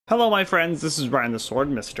Hello my friends, this is Brian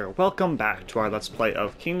TheSwordMister. Welcome back to our Let's Play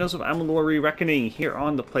of Kingdoms of Amalur Re-Reckoning here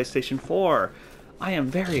on the PlayStation 4. I am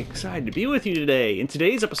very excited to be with you today. In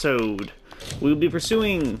today's episode, we will be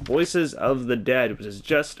pursuing Voices of the Dead, which is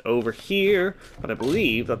just over here, but I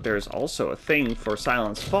believe that there's also a thing for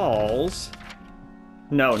Silence Falls.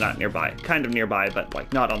 No, not nearby. Kind of nearby, but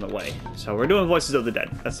like not on the way. So we're doing Voices of the Dead.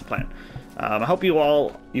 That's the plan. I hope you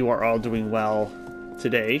are all doing well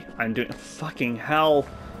today. I'm doing fucking hell.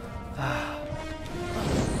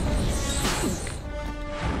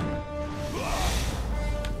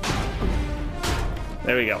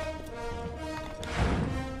 There we go.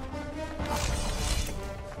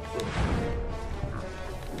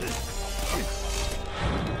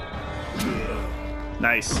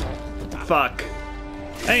 Nice. Fuck.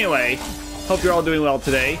 Anyway, hope you're all doing well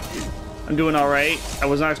today. I'm doing alright. I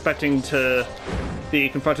was not expecting to be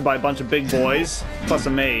confronted by a bunch of big boys, plus a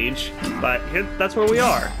mage, but here, that's where we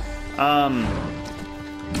are.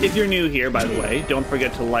 If you're new here, by the way, don't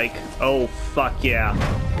forget to like, oh fuck yeah,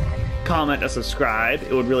 comment and subscribe.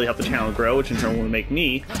 It would really help the channel grow, which in turn will make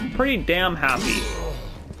me pretty damn happy.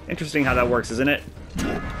 Interesting how that works, isn't it?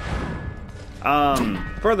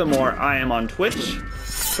 Furthermore, I am on Twitch.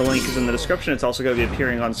 The link is in the description. It's also going to be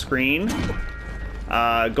appearing on screen.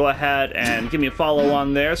 Go ahead and give me a follow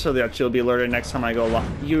on there so that you'll be alerted next time I go live.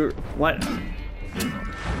 What?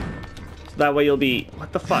 That way you'll be...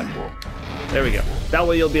 What the fuck? There we go. That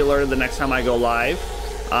way you'll be alerted the next time I go live.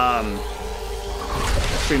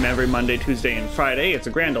 Stream every Monday, Tuesday, and Friday. It's a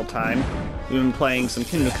grand old time. We've been playing some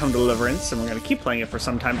Kingdom Come Deliverance, and we're going to keep playing it for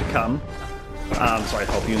some time to come. So I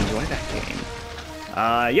hope you enjoy that game.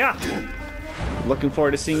 Yeah. Looking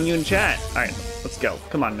forward to seeing you in chat. Alright, let's go.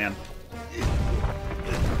 Come on, man.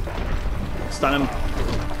 Stun him.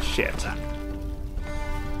 Shit.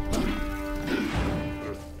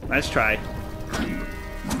 Nice try.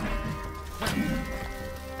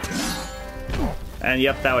 And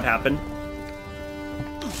yep, that would happen.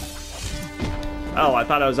 Oh, I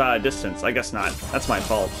thought I was out of distance. I guess not. That's my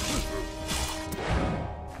fault.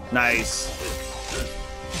 Nice.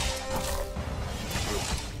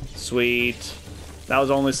 Sweet. That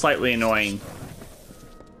was only slightly annoying.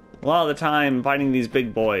 A lot of the time, fighting these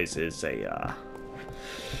big boys is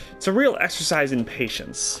it's a real exercise in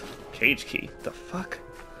patience. Cage key. The fuck?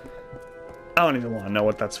 I don't even want to know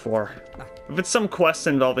what that's for. If it's some quest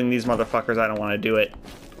involving these motherfuckers, I don't want to do it.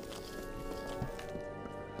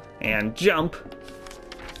 And jump.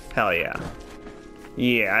 Hell yeah.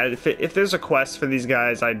 Yeah, if there's a quest for these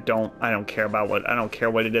guys, I don't care about what, I don't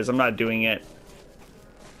care what it is. I'm not doing it.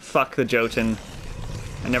 Fuck the Jotun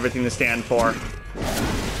and everything they stand for.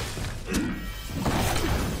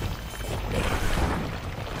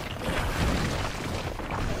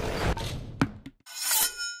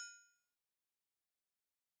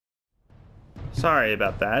 Sorry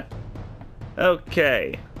about that.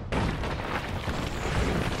 Okay.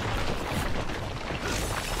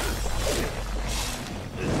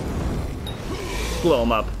 Blow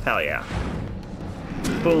him up. Hell yeah.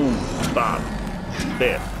 Boom. Bop.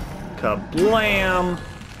 Biff. Kablam.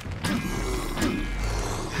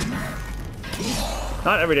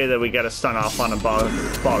 Not every day that we get a stun off on a bog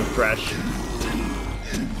thresh.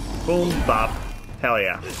 Boom. Bop. Hell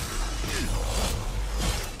yeah.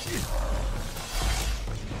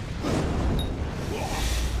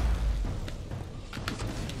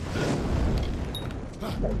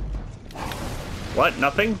 What?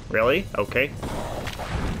 Nothing? Really? Okay.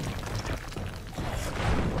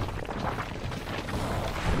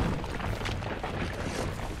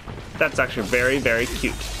 That's actually very, very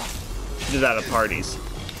cute. Do that at parties.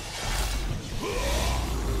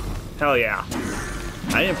 Hell yeah.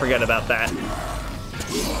 I didn't forget about that.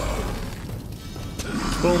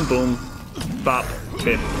 Boom, boom. Bop.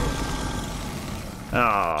 Bip.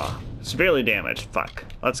 Ah, severely damaged. Fuck.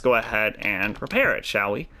 Let's go ahead and repair it,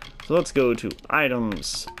 shall we? So let's go to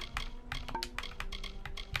items.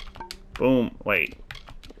 Boom. Wait.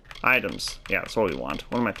 Items. Yeah, that's what we want.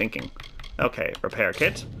 What am I thinking? Okay, repair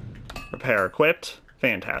kit. Repair equipped.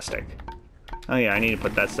 Fantastic. Oh yeah, I need to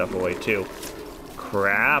put that stuff away too.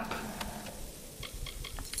 Crap.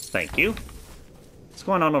 Thank you. What's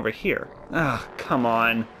going on over here? Ah, come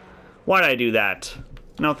on. Why'd I do that?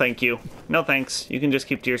 No thank you. No thanks. You can just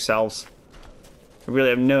keep to yourselves. I really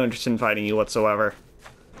have no interest in fighting you whatsoever.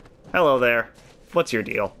 Hello there. What's your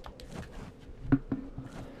deal?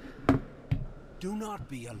 Do not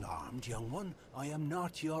be alarmed, young one. I am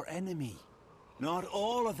not your enemy. Not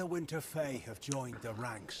all of the Winter Fae have joined the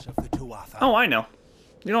ranks of the Tuatha. Oh, I know.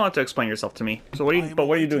 You don't have to explain yourself to me. So what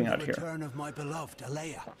are you doing out here? Return of my beloved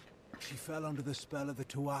Alea. She fell under the spell of the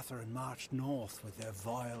Tuatha and marched north with their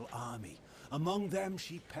vile army. Among them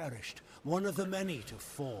she perished, one of the many to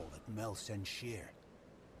fall at Melsenshire.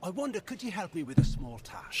 I wonder, could you help me with a small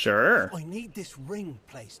task? Sure. I need this ring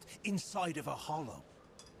placed inside of a hollow.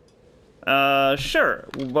 Sure.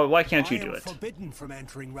 But why can't you do I am it? forbidden from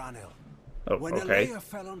entering Ranil. Oh, When okay. Alea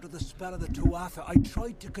fell under the spell of the Tuatha, I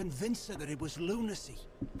tried to convince her that it was lunacy,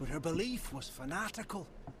 but her belief was fanatical.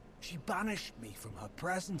 She banished me from her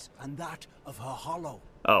presence and that of her hollow.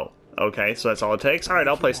 Oh, okay. So that's all it takes? Alright,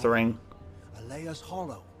 I'll place the ring. Alea's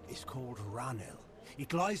hollow is called Ranil.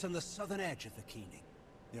 It lies on the southern edge of the Keening.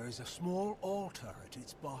 There is a small altar at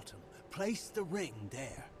its bottom. Place the ring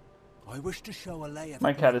there. I wish to show Alea that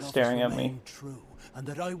My cat is love staring at me. remained true, and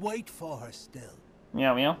that I wait for her still.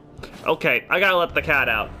 Meow meow. Okay, I gotta let the cat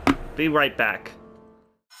out. Be right back.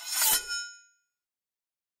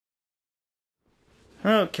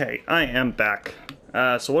 Okay, I am back.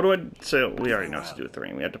 So what do I... So we already know what to do with the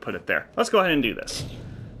ring. We have to put it there. Let's go ahead and do this.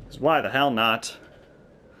 'Cause why the hell not?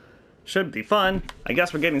 Should be fun. I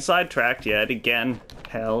guess we're getting sidetracked yet again.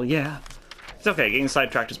 Hell yeah. It's okay, getting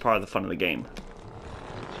sidetracked is part of the fun of the game.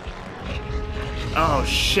 Oh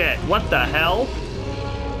shit, what the hell?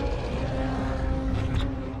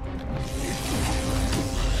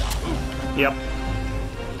 Yep.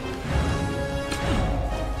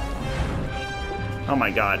 Oh my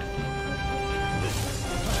god.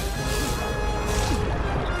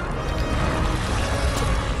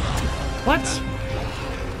 What?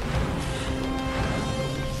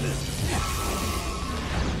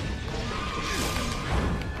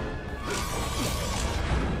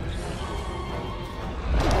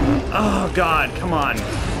 Oh god, come on.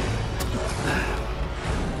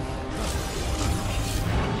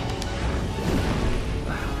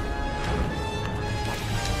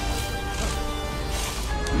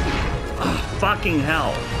 Fucking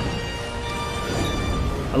hell.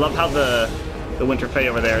 I love how the Winter Fae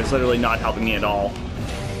over there is literally not helping me at all.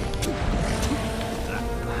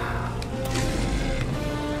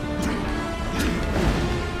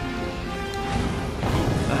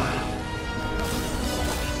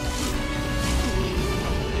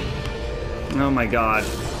 Oh my god.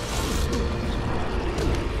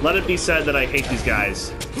 Let it be said that I hate these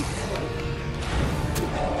guys.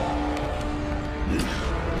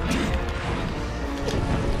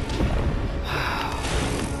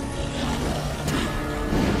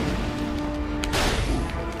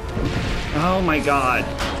 Oh my god.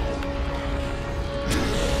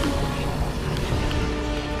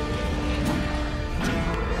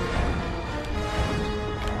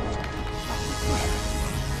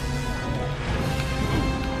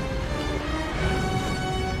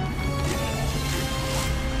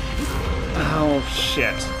 Oh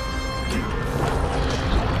shit.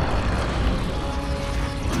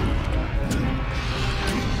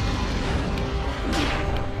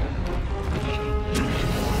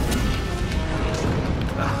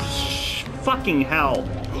 Fucking hell.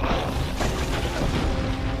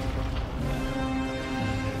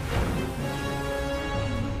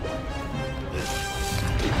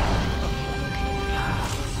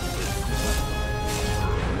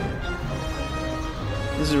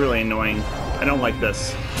 This is really annoying. I don't like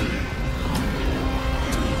this.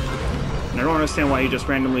 And I don't understand why he just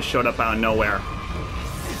randomly showed up out of nowhere.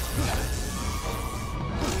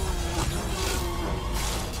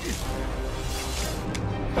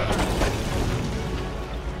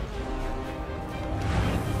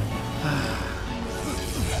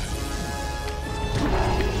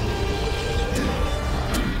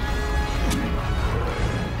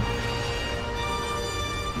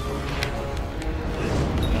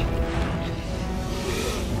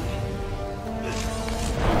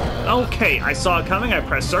 Okay, I saw it coming, I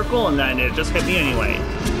pressed circle, and then it just hit me anyway.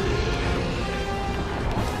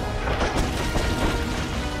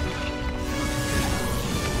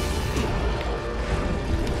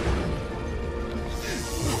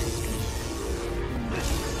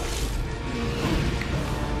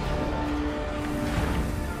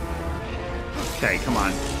 Okay, come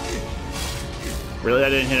on. Really, I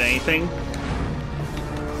didn't hit anything?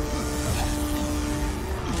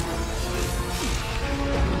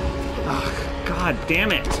 God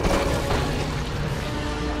damn it.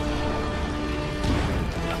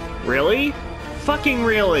 Really? Fucking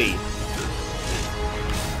really?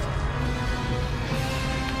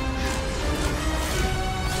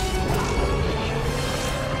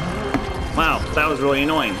 Wow, that was really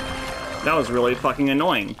annoying. That was really fucking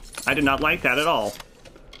annoying. I did not like that at all.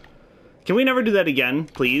 Can we never do that again,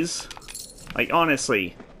 please? Like,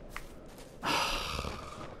 honestly.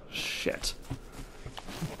 Shit.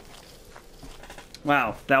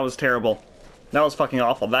 Wow, that was terrible. That was fucking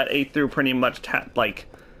awful. That ate through pretty much, like,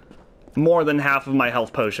 more than half of my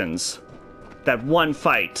health potions. That one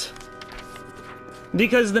fight.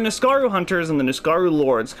 Because the Niskaru hunters and the Niskaru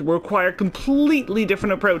lords require completely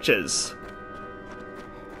different approaches.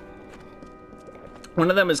 One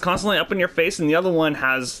of them is constantly up in your face, and the other one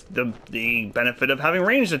has the benefit of having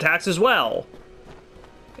ranged attacks as well.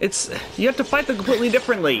 You have to fight them completely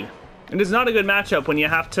differently. It is not a good matchup when you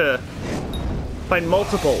have to fight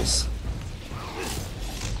multiples.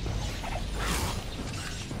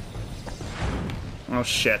 Oh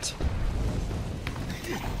shit.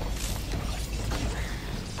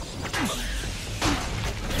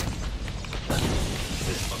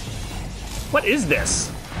 What is this?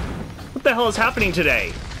 What the hell is happening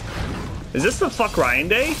today? Is this the fuck Ryan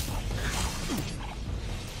day?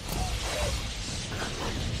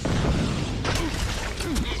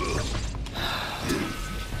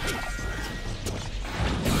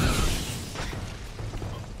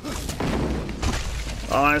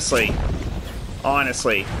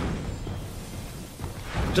 Honestly.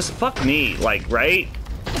 Just fuck me, like, right?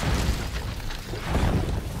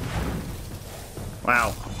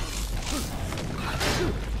 Wow.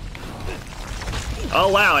 Oh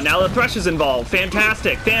wow, now the thrush is involved.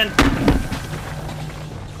 Fantastic.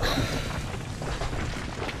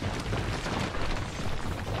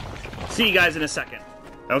 See you guys in a second.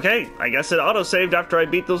 Okay, I guess it auto-saved after I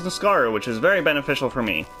beat those Niskaru, which is very beneficial for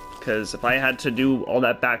me. Because if I had to do all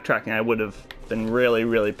that backtracking, I would have been really,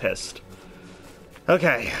 really pissed.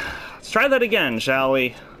 Okay, let's try that again, shall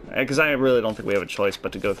we? Because I really don't think we have a choice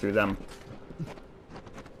but to go through them.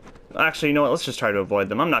 Actually, you know what? Let's just try to avoid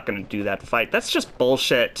them. I'm not going to do that fight. That's just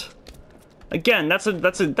bullshit. Again, that's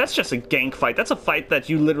just a gank fight. That's a fight that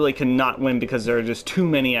you literally cannot win because there are just too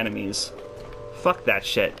many enemies. Fuck that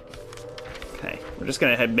shit. Okay, we're just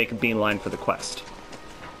going to make a beeline for the quest.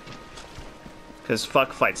 Because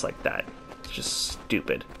fuck fights like that. It's just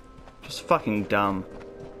stupid. Just fucking dumb.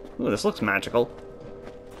 Ooh, this looks magical.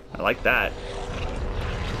 I like that.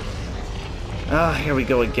 Ah, here we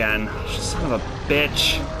go again. Son of a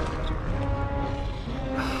bitch.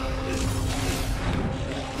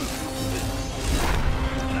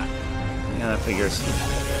 Yeah, that figures.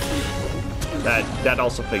 That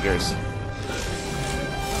also figures.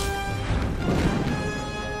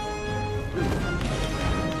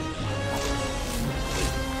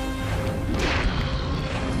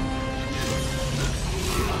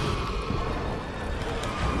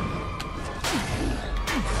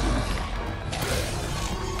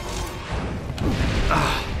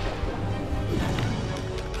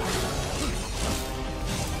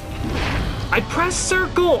 I pressed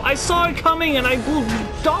circle! I saw it coming and I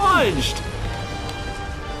dodged!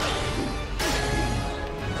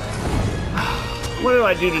 What do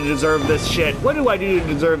I do to deserve this shit? What do I do to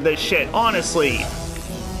deserve this shit? Honestly.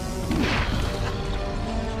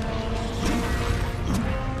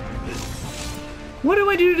 What do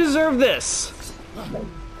I do to deserve this?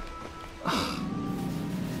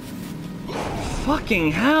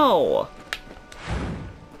 Fucking hell!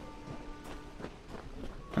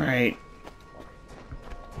 Alright.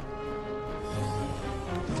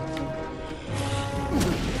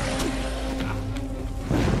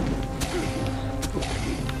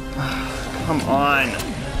 Come on.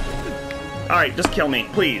 Alright, just kill me,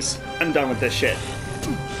 please. I'm done with this shit.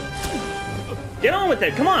 Get on with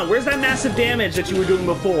it, come on, where's that massive damage that you were doing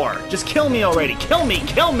before? Just kill me already, kill me,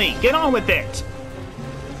 get on with it!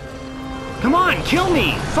 Come on, kill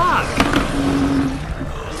me, fuck!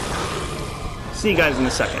 See you guys in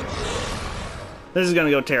a second. This is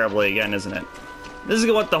gonna go terribly again, isn't it? This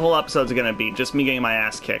is what the whole episode's gonna be, just me getting my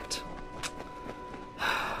ass kicked.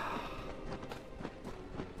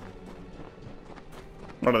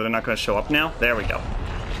 What, are they not gonna show up now? There we go.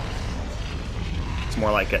 It's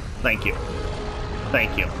more like it. Thank you.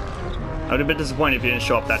 Thank you. I would have been disappointed if you didn't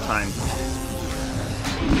show up that time.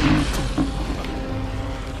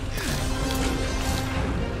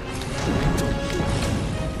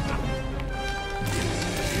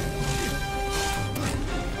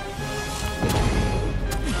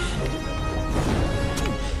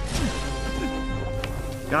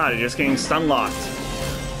 God, you're just getting stun locked.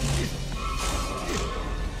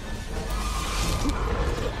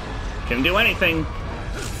 Can do anything.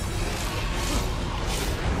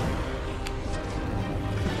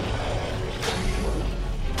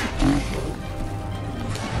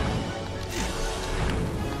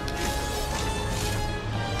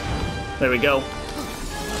 There we go.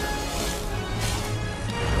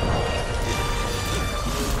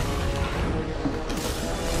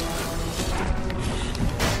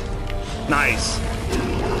 Nice.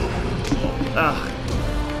 Ugh.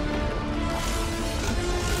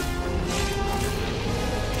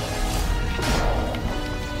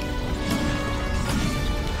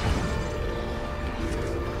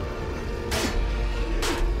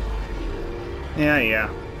 Yeah, yeah.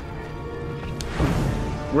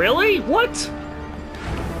 Really? What?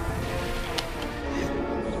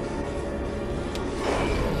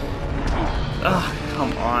 Ugh,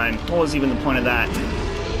 come on. What was even the point of that?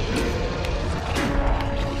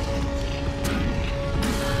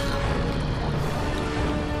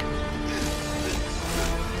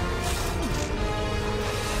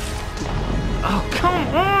 Oh, come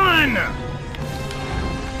on!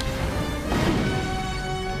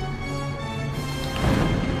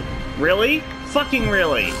 Really? Fucking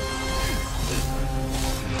really?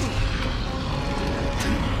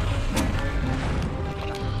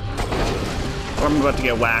 I'm about to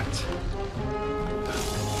get whacked.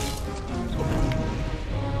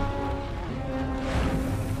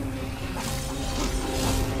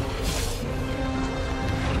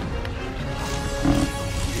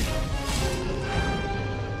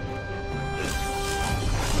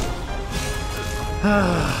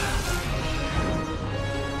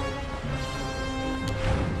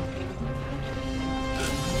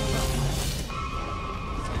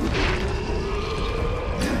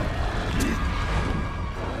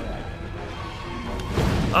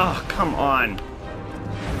 Oh, come on.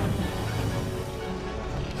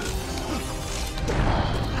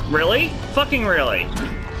 Really? Fucking really?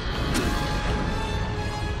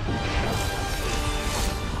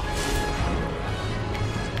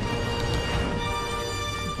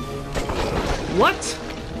 What?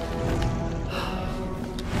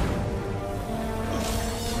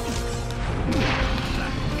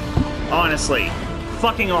 Honestly.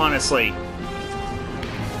 Fucking honestly.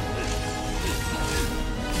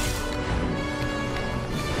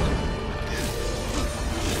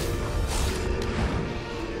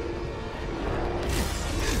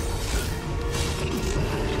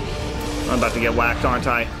 I'm about to get whacked, aren't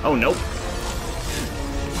I? Oh, nope.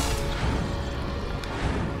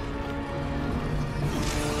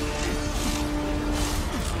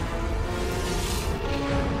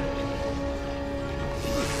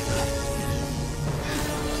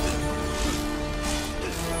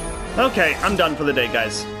 Okay, I'm done for the day,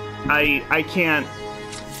 guys. I can't...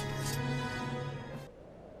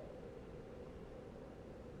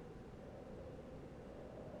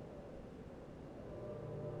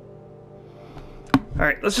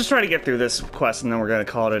 Alright, let's just try to get through this quest and then we're gonna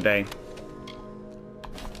call it a day.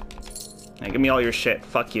 Hey, give me all your shit.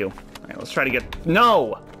 Fuck you. Alright, let's try to get...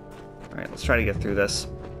 No! Alright, let's try to get through this.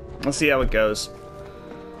 Let's see how it goes.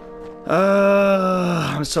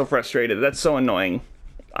 I'm so frustrated. That's so annoying.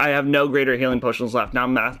 I have no greater healing potions left. Now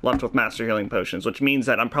I'm left with master healing potions, which means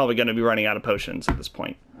that I'm probably going to be running out of potions at this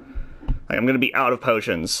point. Like, I'm going to be out of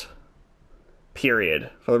potions. Period.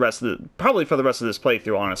 For the rest of the... Probably for the rest of this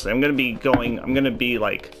playthrough, honestly. I'm going to be,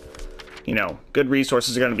 like... You know, good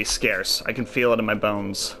resources are going to be scarce. I can feel it in my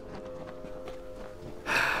bones.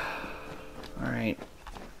 Alright.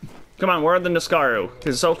 Come on, where are the Niskaru?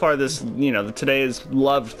 Because so far this, you know, today has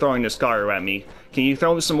loved throwing Niskaru at me. Can you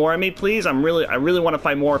throw some more at me, please? I really want to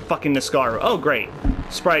find more fucking Niskaru. Oh, great.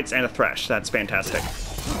 Sprites and a Thresh. That's fantastic.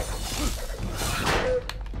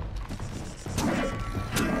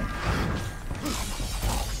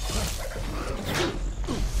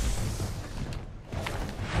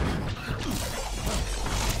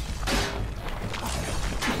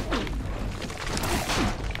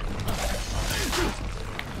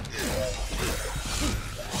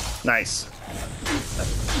 Nice.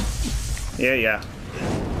 Yeah, yeah.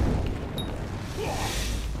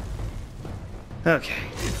 Okay.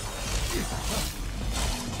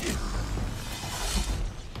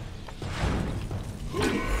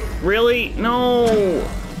 Really? No!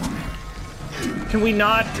 Can we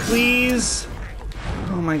not, please?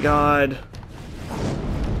 Oh my god.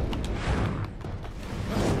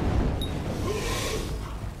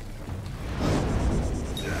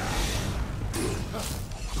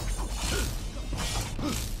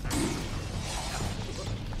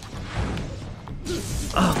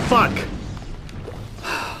 Oh, fuck!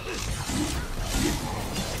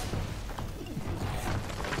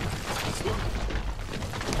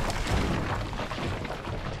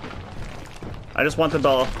 I just want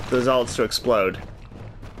the zealots to explode.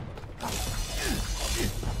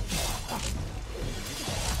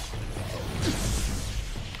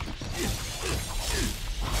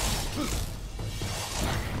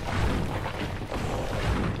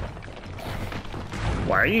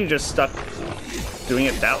 Why are you just stuck doing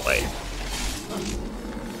it that way?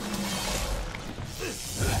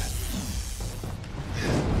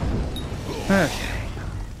 Okay.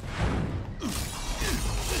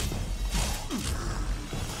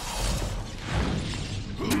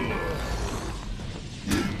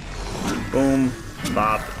 Boom,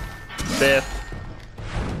 bop, biff,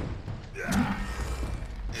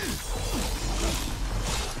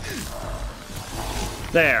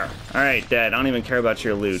 There. Alright, dead. I don't even care about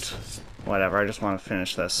your loot. Whatever, I just want to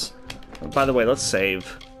finish this. By the way, let's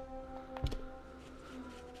save.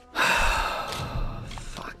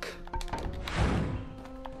 Fuck.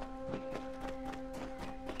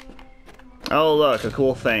 Oh, look, a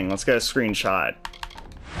cool thing. Let's get a screenshot.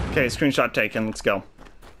 Okay, screenshot taken. Let's go.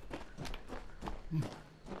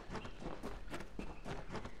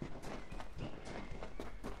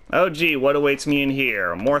 Oh, gee, what awaits me in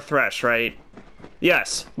here? More thresh, right?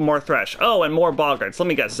 Yes, more thresh. Oh, and more boggarts. Let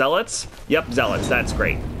me guess, zealots? Yep, zealots. That's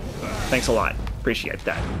great. Thanks a lot. Appreciate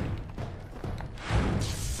that.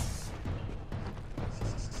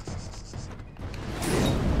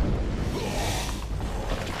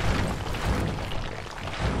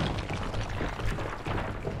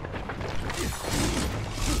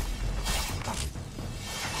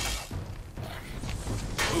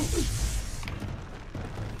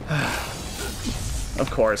 Of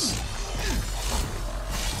course.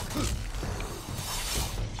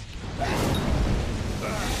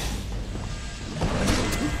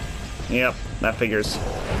 Yep, that figures.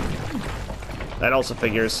 That also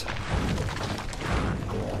figures.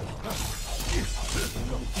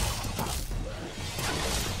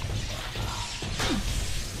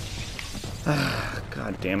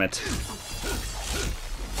 God damn it.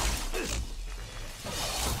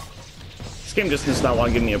 This game just does not want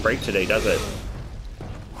to give me a break today, does it?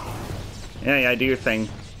 Yeah, do your thing.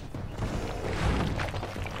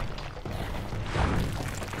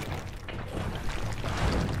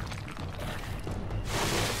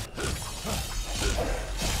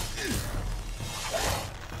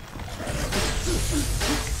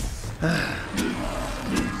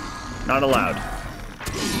 Not allowed.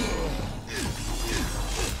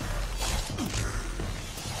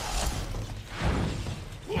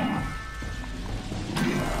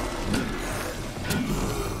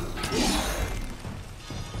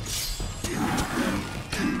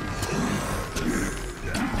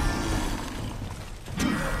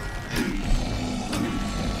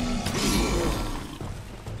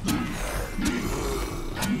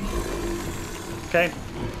 Okay.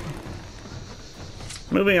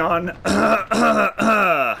 Moving on.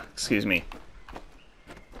 Excuse me.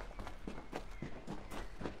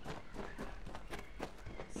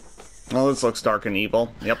 Oh, this looks dark and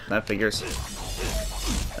evil. Yep, that figures.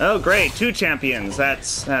 Oh, great. 2 champions.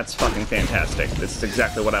 That's fucking fantastic. This is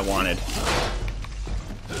exactly what I wanted.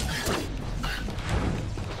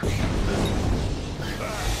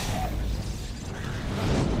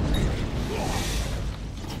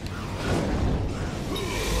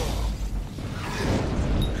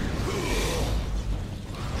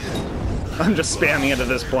 I'm just spamming it at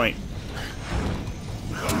this point.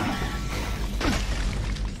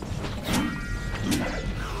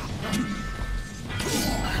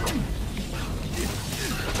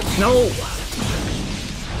 No!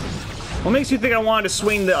 What makes you think I wanted to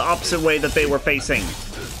swing the opposite way that they were facing?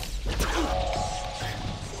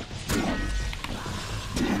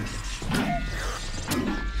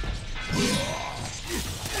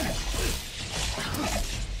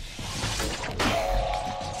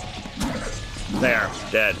 There,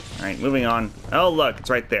 dead. Alright, moving on. Oh, look, it's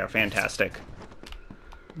right there. Fantastic.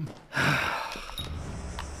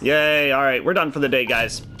 Yay, alright, we're done for the day,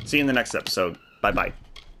 guys. See you in the next episode. Bye-bye.